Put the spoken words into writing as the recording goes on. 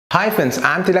Hi friends,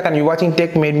 I'm Tilak and you're watching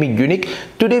Tech Made Me Unique.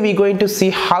 Today we're going to see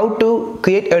how to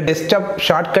create a desktop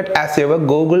shortcut as your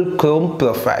Google Chrome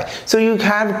profile. So you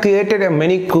have created a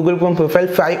mini Google Chrome profile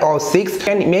 5 or 6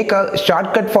 and make a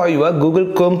shortcut for your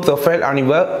Google Chrome profile on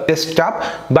your desktop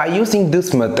by using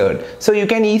this method. So you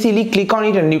can easily click on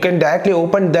it and you can directly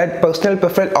open that personal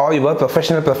profile or your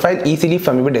professional profile easily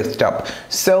from your desktop.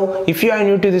 So if you are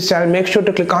new to this channel, make sure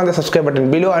to click on the subscribe button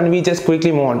below and we just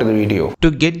quickly move on to the video.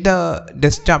 To get the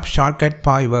desktop shortcut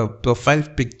for your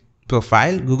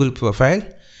Google profile,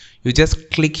 you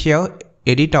just click here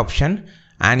edit option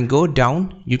and go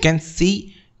down. You can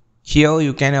see here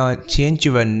you can change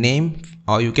your name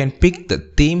or you can pick the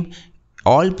theme.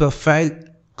 All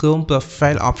Chrome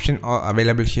profile option are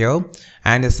available here,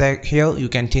 and here you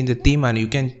can change the theme and you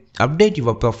can update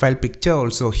your profile picture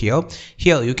also here.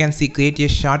 Here you can see create a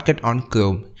shortcut on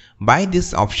Chrome. By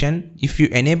this option, if you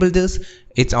enable this,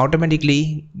 it's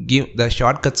automatically give the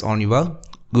shortcuts on your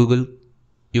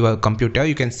computer.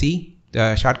 You can see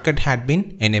the shortcut had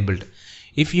been enabled.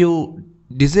 If you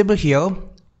disable here,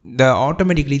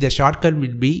 automatically the shortcut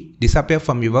will be disappear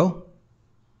from your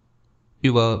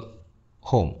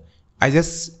home. I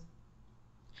just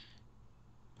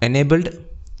enabled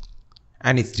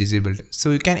and it's disabled. So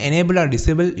you can enable or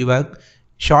disable your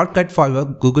shortcut for your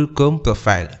Google Chrome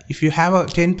profile. If you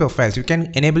have 10 profiles, you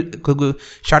can enable Google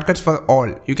shortcuts for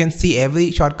all. You can see every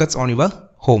shortcuts on your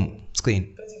home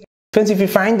screen. Friends, if you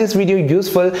find this video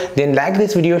useful, then like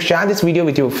this video, share this video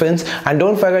with your friends, and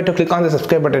don't forget to click on the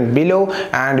subscribe button below,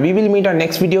 and we will meet on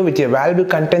next video with your valuable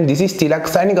content. This is Tilak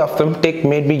signing off from Tech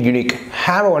Made Me Unique.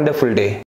 Have a wonderful day.